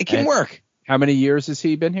 It can work. How many years has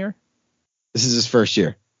he been here? This is his first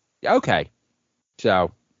year. Okay.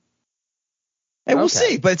 So. And we'll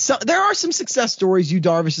see. But there are some success stories. Yu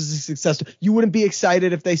Darvish is a success story. You wouldn't be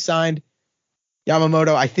excited if they signed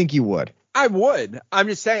Yamamoto? I think you would. I would. I'm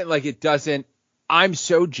just saying, like, it doesn't. I'm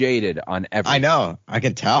so jaded on everything. I know. I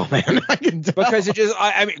can tell, man. I can tell. Because it just,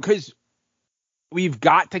 because we've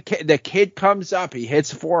got the kid comes up, he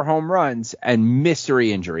hits 4 home runs, and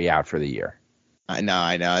mystery injury out for the year. I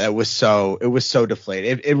know. It was so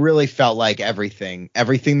deflated. It really felt like everything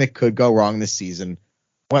that could go wrong this season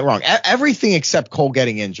went wrong. Everything except Cole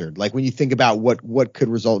getting injured. Like when you think about what could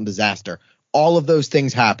result in disaster, all of those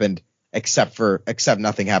things happened. Except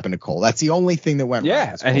nothing happened to Cole. That's the only thing that went wrong.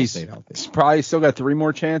 Yeah, and he's probably still got 3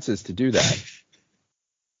 more chances to do that.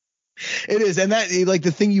 It is, and that like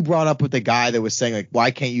the thing you brought up with the guy that was saying like,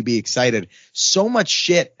 why can't you be excited? So much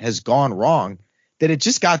shit has gone wrong that it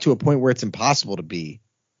just got to a point where it's impossible to be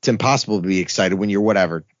excited when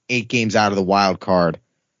you're 8 games out of the wild card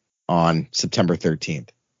on September 13th.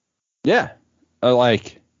 Yeah,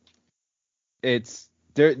 it's.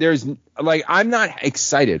 There's like, I'm not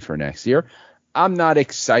excited for next year. I'm not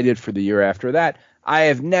excited for the year after that. I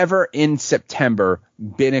have never in September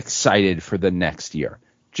been excited for the next year.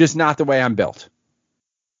 Just not the way I'm built.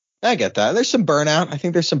 I get that. There's some burnout. I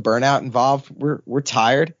think there's some burnout involved. We're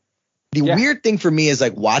tired. The weird thing for me is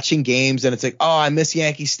like watching games and it's like, I miss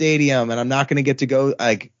Yankee Stadium and I'm not going to get to go.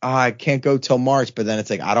 Like, I can't go till March. But then it's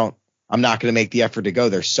like, I'm not going to make the effort to go.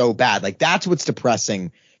 They're so bad. Like that's what's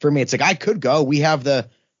depressing. For me, it's like I could go. We have the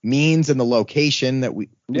means and the location that we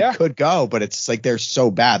could go, but it's like they're so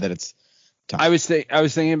bad that it's tough. I was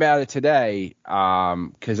thinking about it today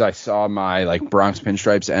because I saw my like Bronx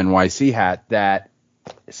Pinstripes NYC hat that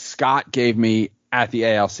Scott gave me at the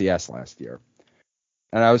ALCS last year,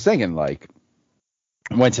 and I was thinking like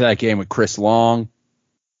I went to that game with Chris Long.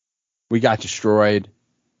 We got destroyed,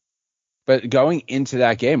 but going into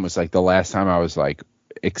that game was like the last time I was like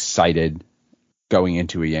excited going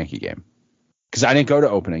into a Yankee game, because I didn't go to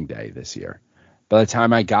opening day this year. By the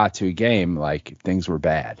time I got to a game, like things were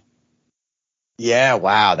bad. Yeah,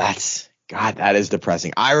 wow, that is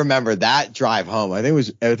depressing. I remember that drive home. I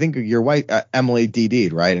think your wife Emily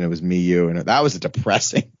DD'd, right, and it was me, you, and that was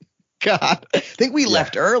depressing. God, I think we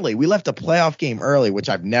left early. We left a playoff game early, which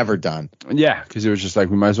I've never done. Yeah, because it was just like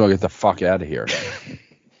we might as well get the fuck out of here.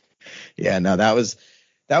 Yeah, no, that was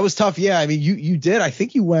tough. Yeah, I mean, you did. I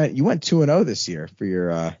think you went 2-0 this year for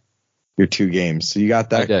your 2 games. So you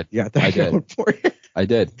got that. I did. You got that going for you. I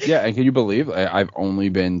did. Yeah, and can you believe I've only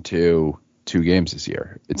been to 2 games this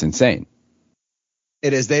year? It's insane.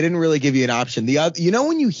 It is. They didn't really give you an option.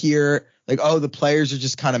 When you hear like, the players are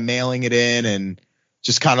just kind of mailing it in and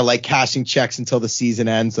just kind of like cashing checks until the season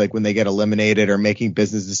ends, like when they get eliminated or making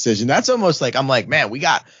business decisions. That's almost like, I'm like, man, we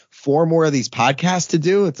got 4 more of these podcasts to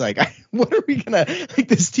do. It's like, what are we going to, like,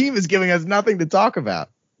 this team is giving us nothing to talk about.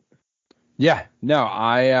 Yeah, no,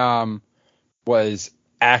 I was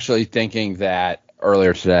actually thinking that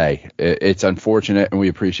earlier today. It's unfortunate and we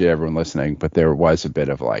appreciate everyone listening, but there was a bit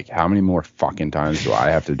of like, how many more fucking times do I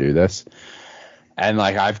have to do this? And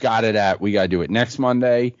like, we got to do it next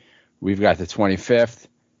Monday. We've got the 25th,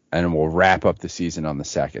 and we'll wrap up the season on the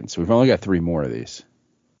 2nd. So we've only got 3 more of these.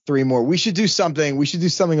 3 more. We should do something. We should do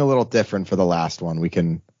something a little different for the last one. We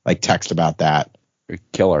can like text about that. We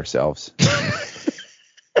kill ourselves.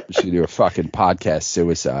 We should do a fucking podcast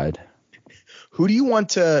suicide. Who do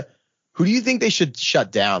you think they should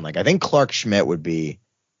shut down? Like, I think Clark Schmidt would be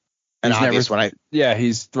an obvious one. Yeah,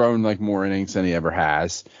 he's thrown like more innings than he ever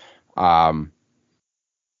has.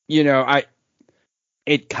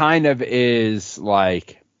 It kind of is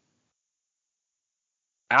like,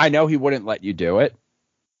 I know he wouldn't let you do it,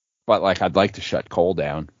 but like, I'd like to shut Cole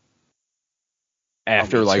down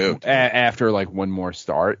after one more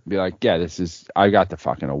start. Be like, yeah, I got the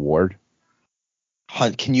fucking award.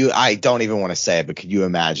 I don't even want to say it, but could you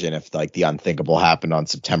imagine if like the unthinkable happened on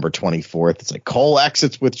September 24th? It's like Cole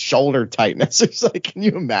exits with shoulder tightness. It's like, can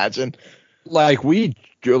you imagine? Like we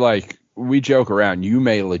joke around. You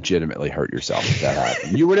may legitimately hurt yourself if that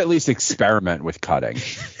happened. You would at least experiment with cutting.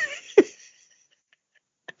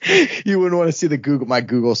 You wouldn't want to see my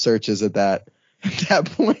Google searches at that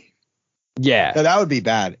point. Yeah, no, that would be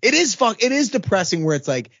bad. It is depressing where it's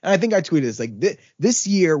like, and I think I tweeted this, like this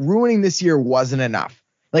year, ruining this year wasn't enough.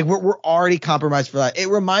 Like we're already compromised for that. It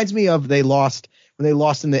reminds me of when they lost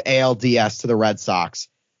in the ALDS to the Red Sox,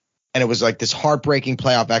 and it was like this heartbreaking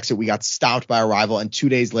playoff exit. We got stomped by a rival, and 2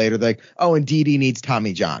 days later, they're like, oh, and Didi needs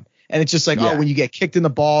Tommy John, and it's just like, oh, when you get kicked in the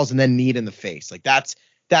balls and then kneed in the face, like that's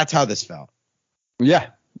how this felt.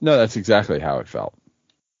 Yeah, no, that's exactly how it felt.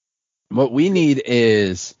 What we need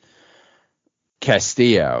is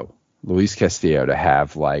Luis Castillo to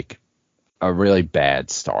have like a really bad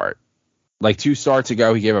start. Like 2 starts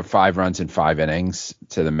ago, he gave up 5 runs in 5 innings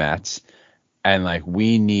to the Mets. And like,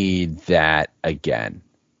 we need that again.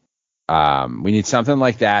 We need something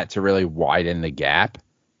like that to really widen the gap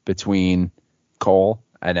between Cole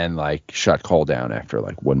and then like shut Cole down after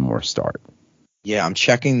like one more start. Yeah, I'm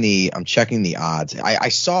checking the odds. I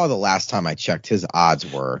saw the last time I checked, his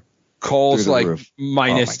odds were Cole's like roof.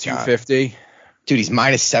 Minus 250. Dude, he's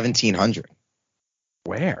minus 1,700.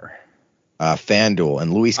 Where? FanDuel,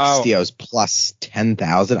 and Luis Castillo's plus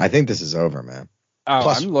 10,000. I think this is over, man.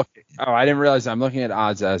 I'm looking. Oh, I didn't realize I'm looking at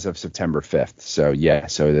odds as of September 5th. So yeah,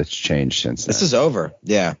 so that's changed since then. This is over.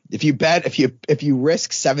 Yeah. If you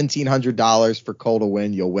risk $1,700 for Cole to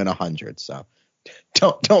win, you'll win 100. So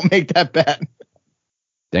don't make that bet.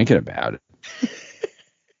 Thinking about it.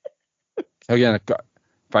 Again,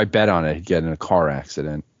 if I bet on it, he'd get in a car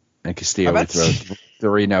accident. And Castillo would throw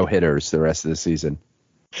 3 no-hitters the rest of the season.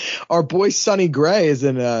 Our boy Sonny Gray has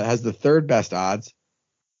the 3rd best odds,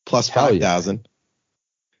 plus 5,000.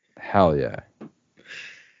 Hell yeah.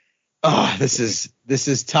 Oh, this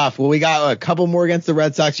is tough. Well, we got a couple more against the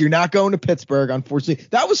Red Sox. You're not going to Pittsburgh, unfortunately.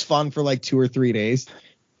 That was fun for like 2 or 3 days.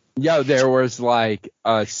 Yo, there was like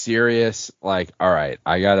a serious like, all right,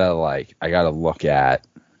 I gotta look at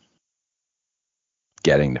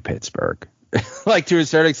getting to Pittsburgh. Like to a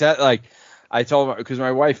certain extent, like I told her, because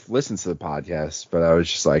my wife listens to the podcast, but I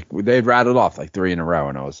was just like, they'd rattled off like 3 in a row,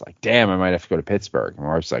 and I was like, damn, I might have to go to Pittsburgh. And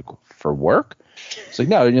my wife's like, for work? It's like,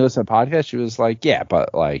 no, didn't you listen to the podcast? She was like, yeah,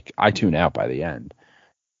 but like I tune out by the end.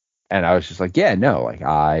 And I was just like, yeah, no, like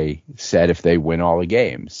I said, if they win all the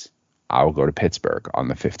games, I will go to Pittsburgh on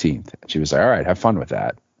the 15th. And she was like, all right, have fun with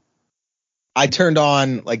that. I turned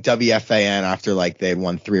on like WFAN after like they had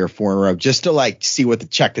won 3 or 4 in a row just to like see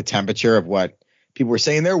check the temperature of what people were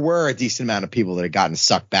saying. There were a decent amount of people that had gotten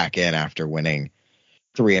sucked back in after winning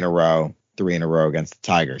 3 in a row against the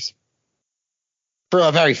Tigers for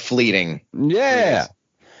a very fleeting. Yeah,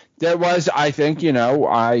 there was, I think,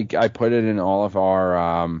 I put it in all of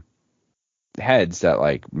our heads that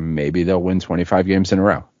like maybe they'll win 25 games in a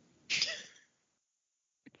row.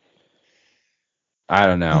 I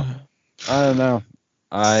don't know.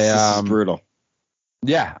 This is brutal.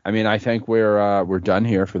 Yeah, I mean, I think we're done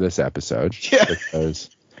here for this episode. Yeah. Because,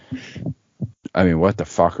 I mean, what the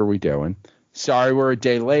fuck are we doing? Sorry, we're a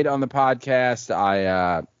day late on the podcast.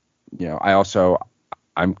 I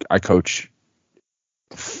coach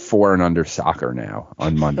 4 and under soccer now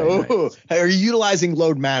on Monday nights. Hey, are you utilizing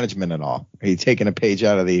load management at all? Are you taking a page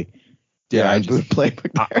out of the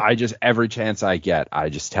playbook there? I just, every chance I get, I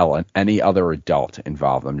just tell any other adult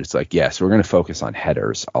involved, I'm just like, yes, we're going to focus on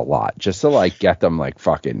headers a lot, just to like get them like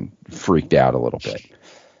fucking freaked out a little bit.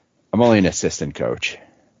 I'm only an assistant coach.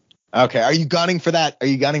 Okay. Are you gunning for that? Are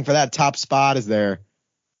you gunning for that top spot? You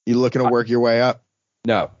looking to work your way up?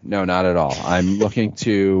 No, not at all. I'm looking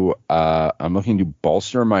to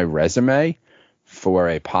bolster my resume for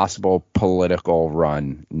a possible political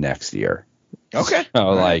run next year. Okay.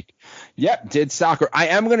 So did soccer. I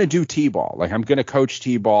am going to do T-ball. Like, I'm going to coach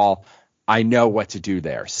T-ball. I know what to do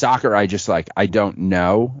there. Soccer, I just I don't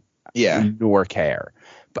know. Yeah. Nor care.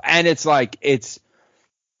 And it's like,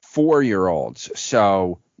 4-year-olds,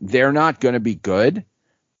 so they're not going to be good,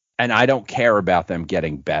 and I don't care about them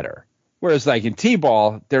getting better. Whereas like in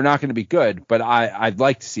T-ball, they're not going to be good, but I'd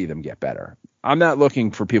like to see them get better. I'm not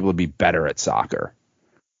looking for people to be better at soccer.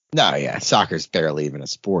 No, yeah, soccer's barely even a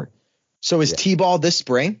sport. So is T-ball this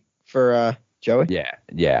spring for Joey?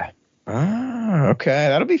 Yeah. Ah, okay,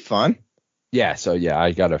 that'll be fun. Yeah, so yeah,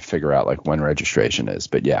 I got to figure out like when registration is,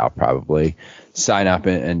 but yeah, I'll probably sign up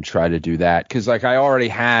and try to do that because like I already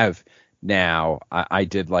have now. I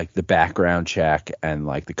did like the background check and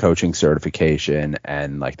like the coaching certification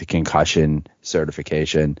and like the concussion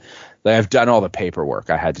certification. Like I've done all the paperwork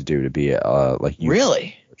I had to do to be like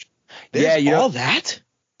really. Yeah, you all know that.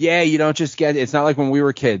 Yeah, you don't just get. It's not like when we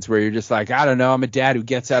were kids where you're just like, I don't know, I'm a dad who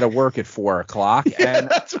gets out of work at 4:00, and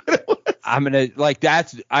That's what it was. I'm gonna like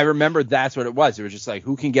that's. I remember that's what it was. It was just like,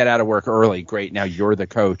 who can get out of work early? Great, now you're the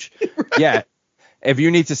coach. Right. Yeah, if you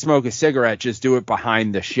need to smoke a cigarette, just do it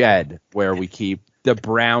behind the shed where we keep the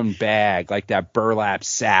brown bag, like that burlap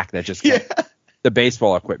sack that just got the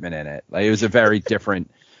baseball equipment in it. Like it was a very different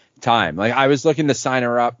time. Like I was looking to sign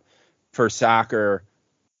her up for soccer.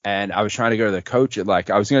 And I was trying to go to the coach. Like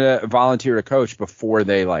I was going to volunteer to coach before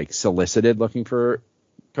they like solicited looking for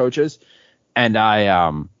coaches. And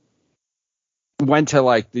I went to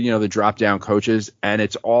like the drop down coaches, and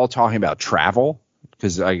it's all talking about travel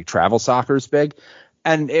because like travel soccer is big.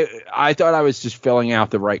 And I thought I was just filling out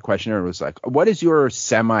the right questionnaire. It was like, what is your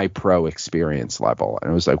semi-pro experience level? And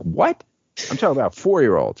it was like, what? I'm talking about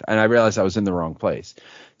 4-year-olds. And I realized I was in the wrong place.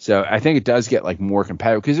 So I think it does get like more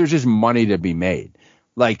competitive because there's just money to be made.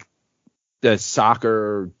 Like the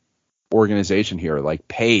soccer organization here like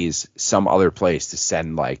pays some other place to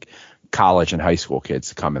send like college and high school kids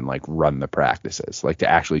to come and like run the practices, like to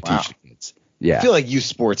actually teach the kids. Yeah. I feel like youth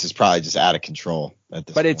sports is probably just out of control at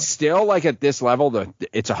this point. But it's still like at this level,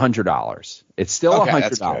 it's $100. It's still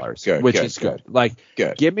 $100, which is good. Like,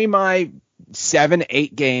 give me my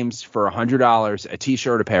 7-8 games for $100, a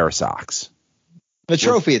t-shirt, a pair of socks. The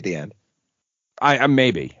trophy at the end. I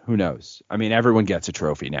maybe. Who knows? I mean, everyone gets a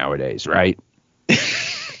trophy nowadays, right?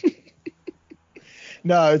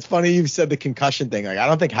 No, it's funny you said the concussion thing. Like, I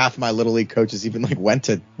don't think half my little league coaches even like went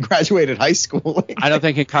to graduated high school. I don't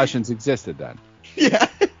think concussions existed then. Yeah.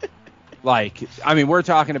 Like, I mean, we're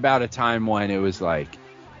talking about a time when it was like,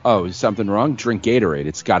 oh, is something wrong? Drink Gatorade.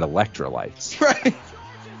 It's got electrolytes. Right.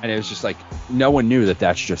 And it was just like, no one knew that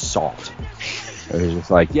that's just salt. It was just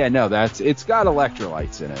like, yeah, no, it's got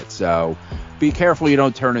electrolytes in it. So be careful you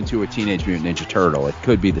don't turn into a Teenage Mutant Ninja Turtle. It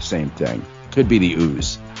could be the same thing. Could be the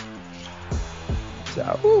ooze.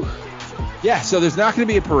 So, yeah, so there's not going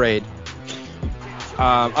to be a parade.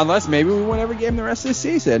 Unless maybe we win every game the rest of the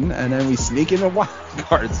season, and then we sneak in the wild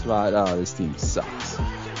card spot. Oh, this team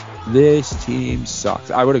sucks.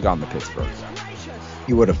 I would have gone to Pittsburgh.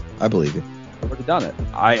 You would have. I believe you. I would have done it.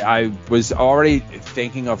 I was already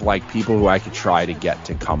thinking of like people who I could try to get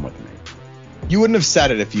to come with me. You wouldn't have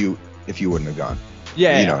said it if you wouldn't have gone.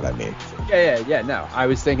 Yeah, you know what I mean. Yeah. No, I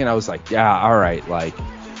was thinking. I was like, yeah, all right, like,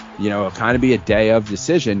 it'll kind of be a day of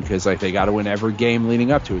decision because like they got to win every game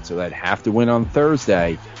leading up to it, so they'd have to win on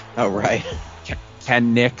Thursday. Oh, right.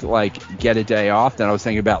 Can Nick like get a day off? Then I was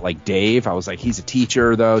thinking about like Dave. I was like, he's a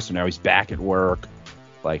teacher though, so now he's back at work.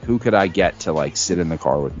 Like, who could I get to like sit in the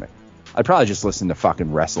car with me? I'd probably just listen to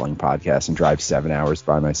fucking wrestling podcasts and drive 7 hours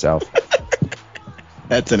by myself.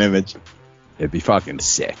 That's an image. It'd be fucking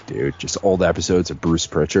sick, dude. Just old episodes of Bruce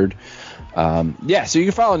Pritchard. Yeah, so you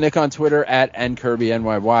can follow Nick on Twitter at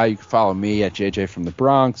NKirbyNYY. You can follow me at JJ from the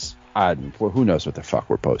Bronx. Who knows what the fuck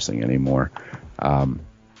we're posting anymore.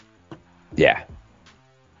 Yeah.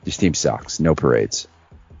 This team sucks. No parades.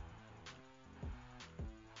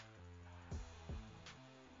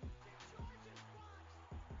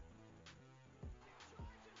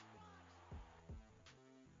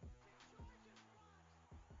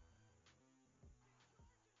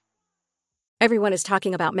 Everyone is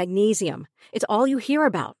talking about magnesium. It's all you hear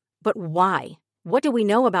about. But why? What do we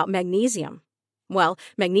know about magnesium? Well,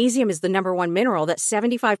 magnesium is the #1 mineral that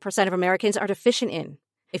 75% of Americans are deficient in.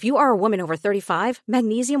 If you are a woman over 35,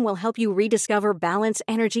 magnesium will help you rediscover balance,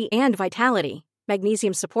 energy, and vitality.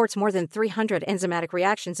 Magnesium supports more than 300 enzymatic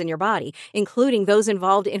reactions in your body, including those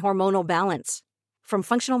involved in hormonal balance. From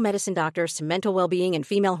functional medicine doctors to mental well-being and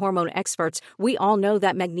female hormone experts, we all know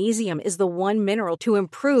that magnesium is the one mineral to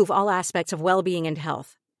improve all aspects of well-being and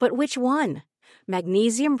health. But which one?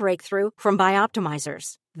 Magnesium Breakthrough from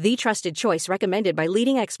Bioptimizers, the trusted choice recommended by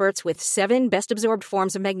leading experts with 7 best-absorbed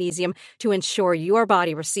forms of magnesium to ensure your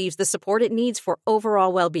body receives the support it needs for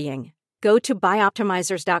overall well-being. Go to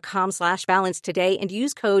bioptimizers.com/balance today and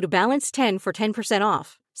use code BALANCE10 for 10%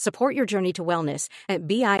 off. Support your journey to wellness at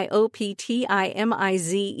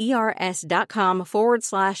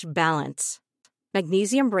BIOPTIMIZERS.com/balance.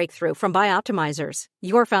 Magnesium Breakthrough from Bioptimizers,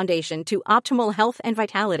 your foundation to optimal health and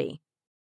vitality.